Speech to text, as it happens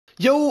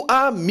Yo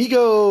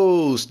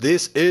amigos,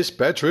 this is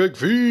Patrick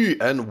V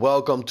and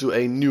welcome to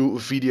a new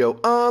video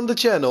on the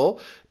channel.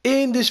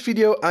 In this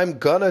video I'm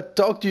gonna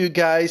talk to you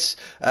guys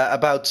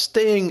about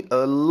staying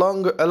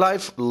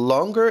alive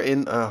longer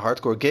in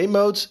hardcore game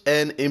modes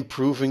and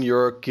improving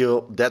your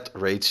kill death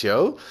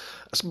ratio.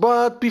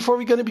 But before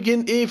we're gonna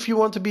begin, if you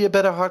want to be a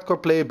better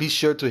hardcore player, be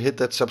sure to hit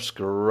that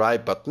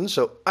subscribe button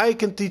so I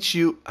can teach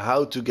you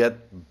how to get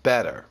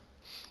better.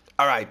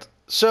 Alright,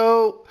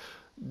 so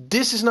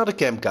this is not a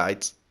camp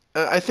guide.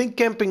 I think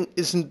camping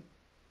isn't...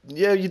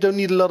 Yeah, you don't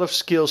need a lot of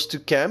skills to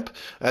camp.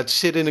 To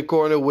sit in a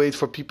corner, wait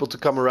for people to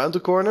come around the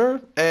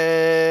corner.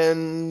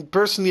 And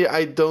personally,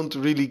 I don't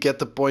really get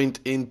the point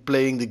in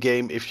playing the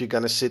game if you're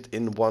gonna sit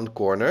in one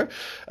corner.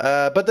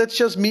 But that's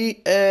just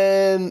me.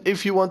 And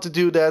if you want to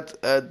do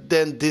that,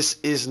 then this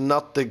is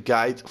not the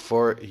guide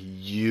for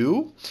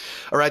you.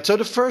 Alright, so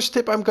the first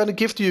tip I'm gonna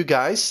give to you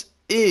guys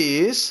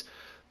is...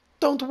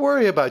 don't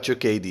worry about your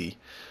KD.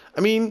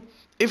 I mean...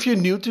 if you're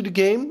new to the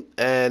game,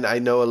 and I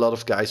know a lot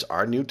of guys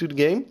are new to the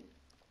game,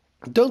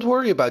 don't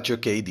worry about your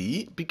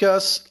KD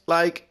because,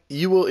 like,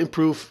 you will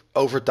improve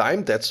over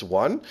time. That's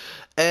one.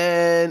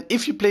 And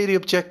if you play the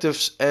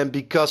objectives and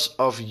because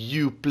of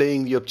you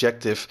playing the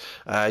objective,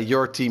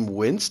 your team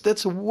wins,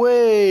 that's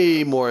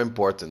way more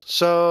important.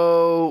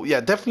 So yeah,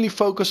 definitely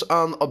focus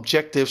on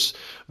objectives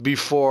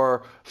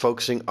before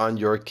focusing on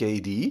your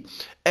KD.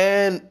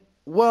 And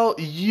while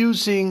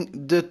using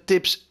the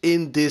tips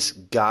in this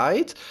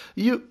guide,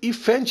 you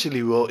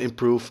eventually will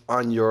improve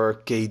on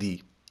your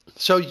KD.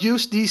 So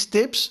use these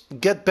tips,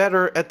 get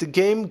better at the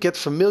game, get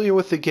familiar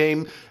with the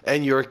game,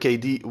 and your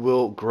KD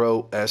will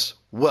grow as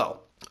well.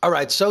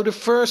 Alright, so the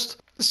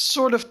first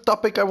sort of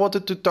topic I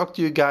wanted to talk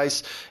to you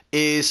guys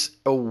is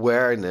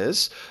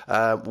awareness.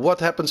 What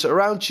happens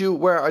around you,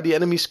 where are the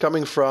enemies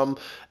coming from,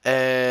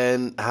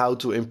 and how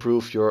to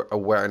improve your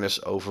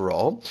awareness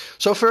overall.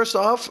 So first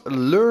off,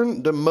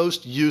 learn the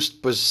most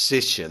used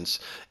positions.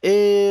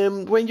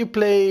 When you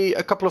play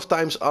a couple of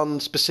times on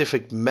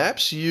specific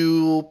maps,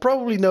 you'll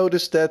probably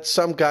notice that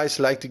some guys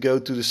like to go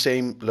to the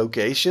same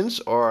locations,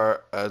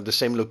 or the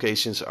same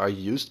locations are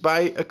used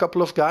by a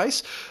couple of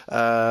guys.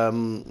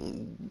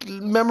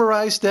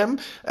 Memorize them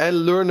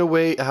and learn a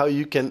way how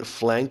you can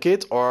flank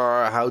it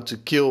or how to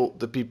kill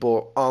the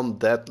people on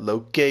that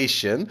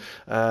location.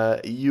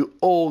 You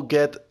all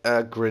get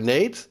a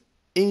grenade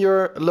in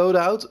your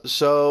loadout,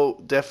 so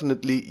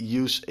definitely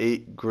use a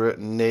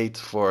grenade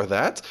for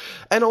that.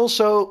 And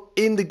also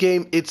in the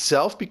game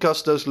itself,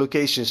 because those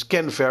locations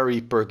can vary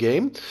per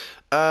game,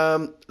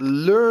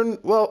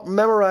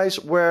 memorize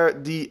where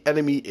the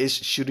enemy is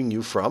shooting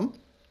you from,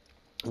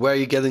 where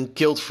you're getting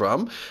killed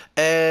from,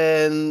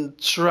 and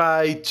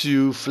try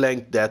to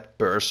flank that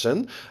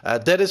person.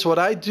 That is what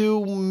I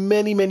do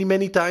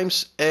many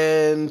times,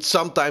 and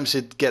sometimes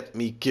it get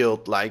me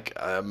killed like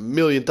a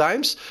million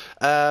times,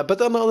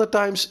 but on other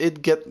times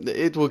it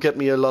will get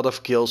me a lot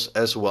of kills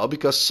as well,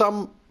 because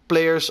some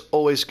players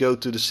always go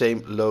to the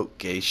same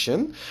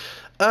location.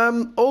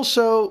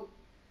 Also,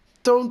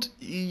 don't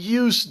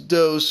use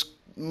those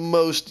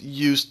most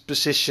used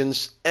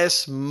positions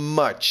as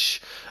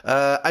much.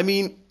 I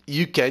mean,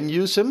 you can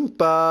use them,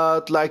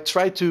 but like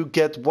try to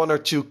get 1 or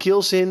 2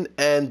 kills in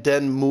and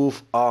then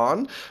move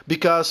on,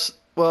 because,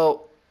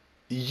 well,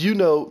 you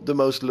know the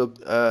most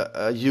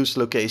used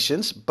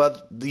locations,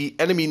 but the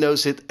enemy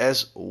knows it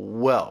as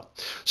well.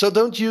 So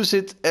don't use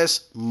it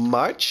as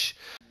much.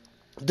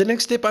 The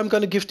next tip I'm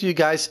going to give to you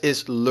guys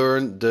is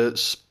learn the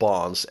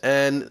spawns.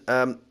 And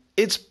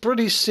it's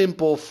pretty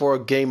simple for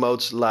game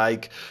modes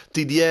like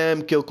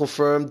TDM, Kill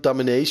Confirm,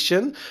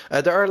 Domination.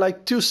 There are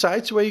like 2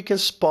 sides where you can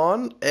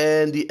spawn,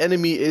 and the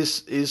enemy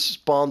is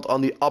spawned on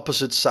the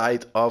opposite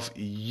side of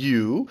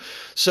you.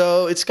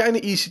 So it's kind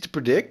of easy to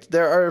predict.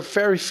 There are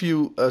very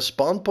few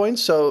spawn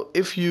points, so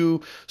if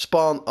you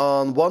spawn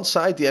on one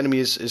side, the enemy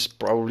is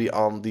probably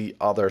on the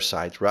other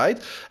side,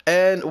 right?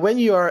 And when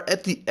you are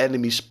at the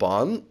enemy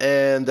spawn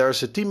and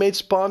there's a teammate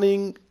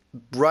spawning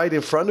right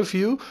in front of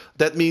you,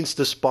 that means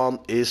the spawn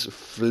is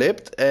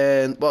flipped,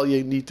 and well,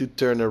 you need to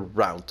turn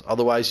around,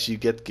 otherwise you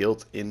get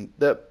killed in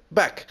the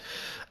back.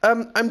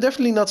 I'm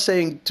definitely not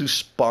saying to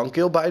spawn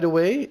kill, by the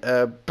way.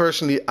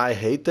 Personally, I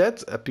hate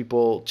that.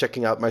 People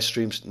checking out my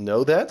streams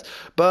know that,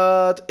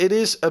 but it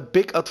is a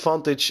big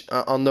advantage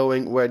on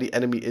knowing where the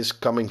enemy is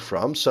coming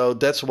from. So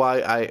that's why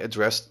I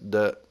addressed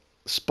the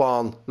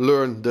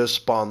learn the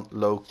spawn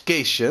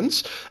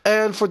locations.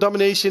 And for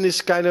domination,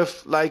 is kind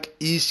of like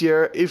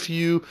easier. If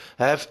you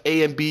have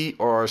A and B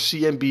or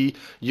C and B,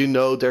 you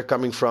know they're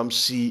coming from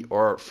C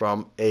or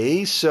from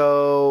A.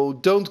 So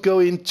don't go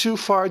in too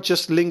far,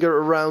 just linger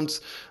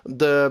around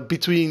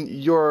between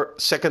your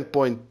second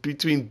point,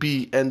 between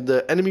B and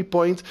the enemy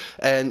point,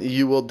 and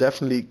you will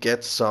definitely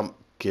get some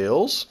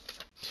kills.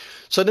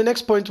 So the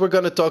next point we're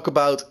going to talk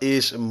about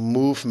is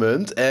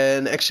movement,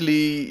 and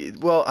actually,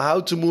 well, how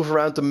to move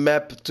around the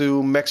map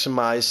to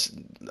maximize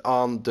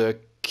on the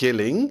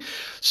killing.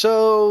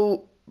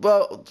 So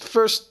well,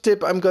 first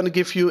tip I'm going to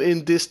give you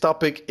in this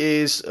topic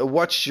is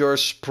watch your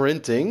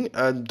sprinting.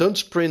 Don't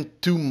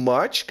sprint too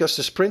much because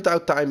the sprint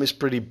out time is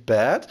pretty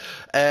bad.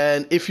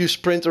 And if you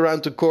sprint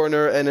around the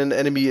corner and an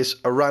enemy is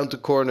around the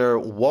corner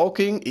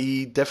walking,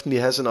 he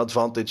definitely has an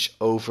advantage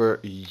over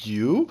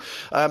you.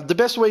 The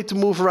best way to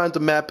move around the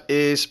map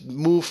is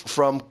move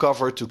from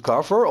cover to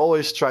cover.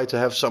 Always try to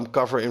have some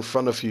cover in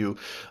front of you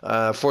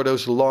for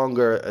those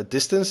longer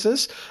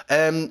distances.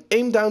 And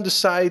aim down the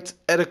side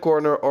at a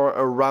corner or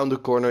around the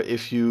corner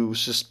if you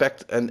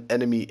suspect an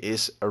enemy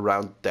is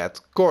around that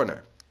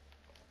corner.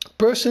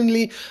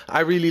 Personally, I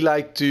really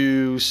like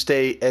to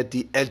stay at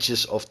the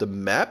edges of the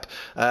map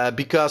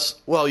because,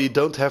 well, you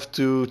don't have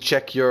to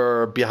check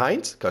your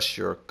behind because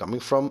you're coming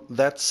from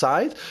that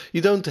side.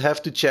 You don't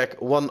have to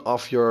check one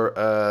of your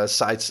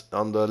sides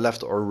on the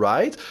left or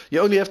right.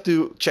 You only have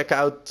to check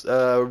out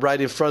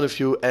right in front of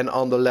you and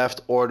on the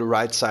left or the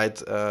right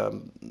side,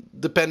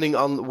 depending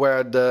on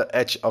where the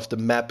edge of the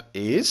map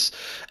is.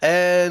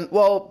 And,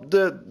 well,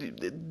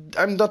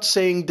 I'm not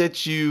saying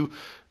that you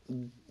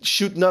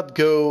should not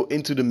go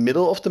into the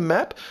middle of the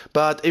map,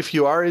 but if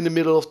you are in the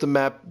middle of the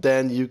map,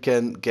 then you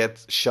can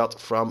get shot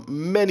from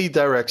many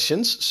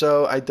directions.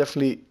 So I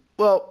definitely,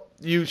 well,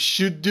 you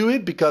should do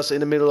it because in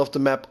the middle of the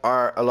map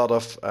are a lot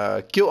of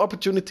kill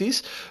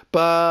opportunities,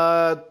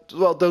 but,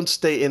 well, don't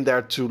stay in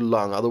there too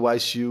long,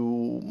 otherwise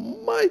you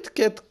might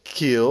get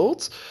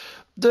killed.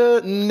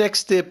 The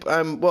next tip,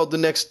 the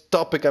next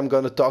topic I'm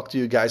going to talk to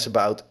you guys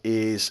about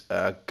is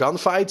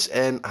gunfights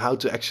and how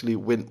to actually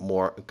win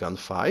more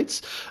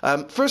gunfights.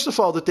 First of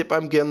all, the tip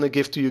I'm going to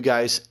give to you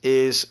guys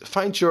is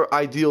find your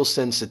ideal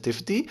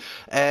sensitivity.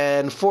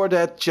 And for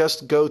that,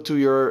 just go to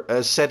your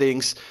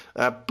settings,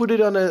 put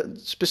it on a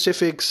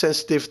specific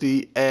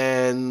sensitivity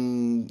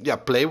and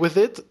play with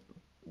it.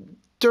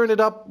 Turn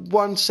it up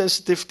one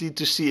sensitivity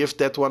to see if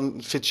that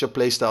one fits your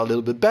playstyle a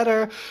little bit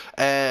better,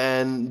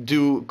 and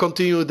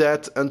continue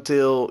that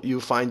until you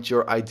find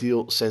your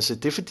ideal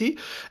sensitivity.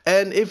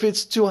 And if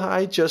it's too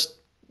high, just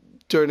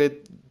turn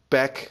it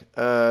back,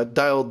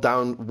 dial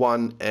down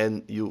one,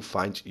 and you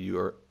find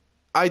your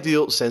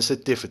ideal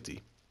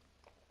sensitivity.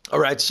 All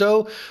right,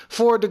 so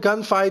for the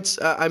gunfights,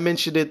 I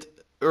mentioned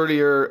it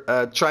earlier,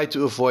 try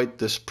to avoid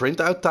the sprint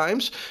out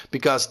times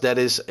because that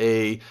is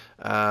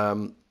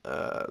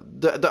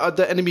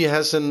the enemy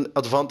has an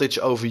advantage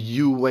over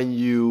you when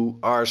you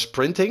are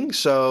sprinting,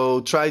 so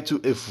try to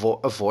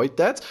avoid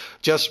that.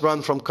 Just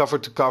run from cover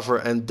to cover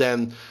and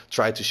then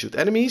try to shoot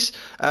enemies.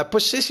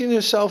 Position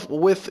yourself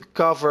with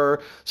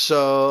cover,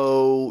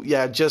 so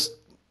yeah, just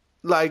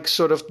like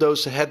sort of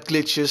those head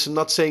glitches. I'm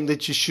not saying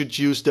that you should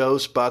use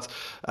those, but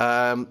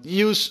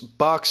use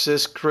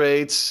boxes,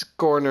 crates,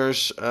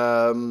 corners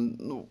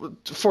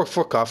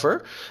for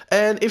cover.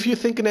 And if you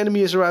think an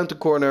enemy is around the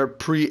corner,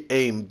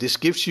 pre-aim. This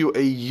gives you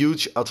a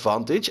huge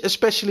advantage,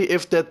 especially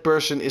if that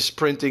person is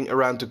sprinting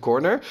around the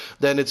corner.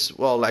 Then it's,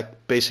 well,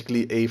 like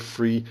basically a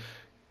free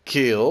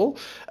kill.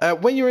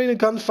 When you're in a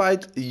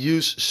gunfight,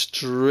 use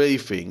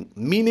strafing,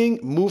 meaning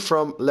move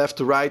from left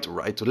to right,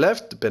 right to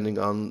left, depending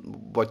on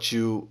what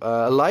you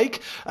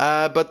like.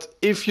 But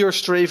if you're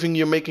strafing,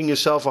 you're making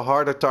yourself a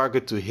harder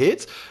target to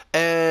hit,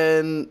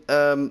 and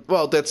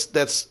well,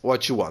 that's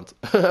what you want,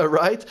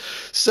 right?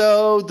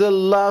 So the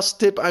last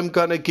tip I'm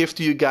gonna give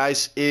to you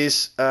guys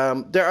is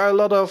there are a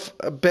lot of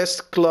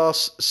best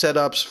class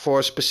setups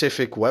for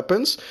specific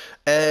weapons,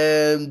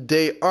 and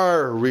they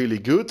are really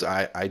good.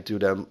 I do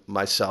them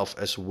myself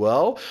as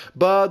well,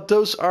 but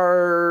those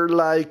are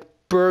like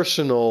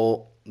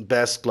personal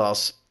best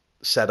class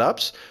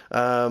setups,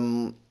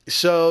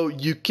 so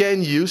you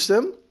can use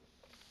them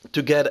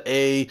to get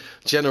a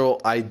general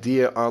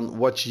idea on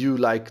what you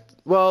like,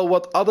 well,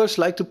 what others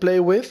like to play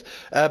with,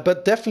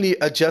 but definitely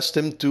adjust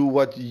them to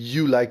what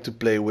you like to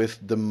play with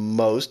the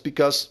most,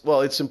 because,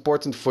 well, it's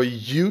important for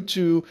you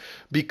to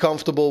be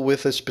comfortable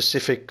with a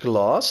specific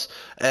class,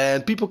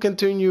 and people can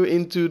turn you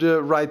into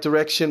the right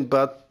direction,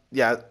 but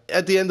yeah,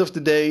 at the end of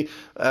the day,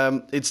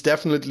 it's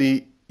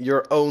definitely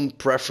your own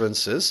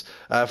preferences.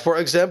 For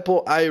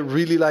example, I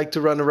really like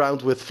to run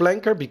around with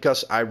flanker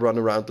because I run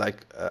around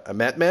like a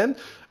madman,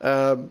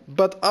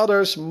 but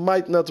others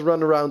might not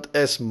run around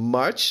as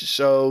much,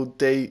 so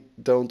they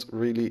don't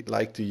really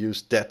like to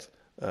use that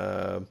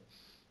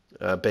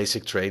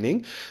basic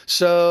training.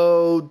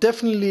 So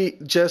definitely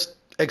just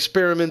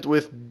experiment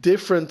with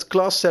different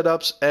class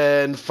setups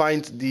and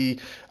find the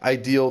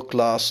ideal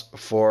class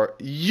for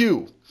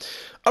you.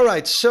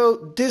 Alright,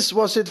 so this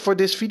was it for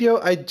this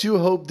video. I do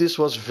hope this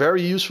was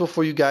very useful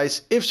for you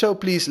guys. If so,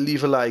 please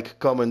leave a like,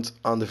 comment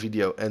on the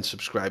video, and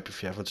subscribe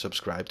if you haven't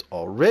subscribed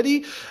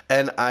already.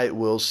 And I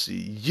will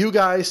see you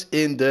guys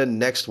in the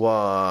next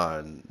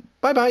one.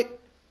 Bye bye.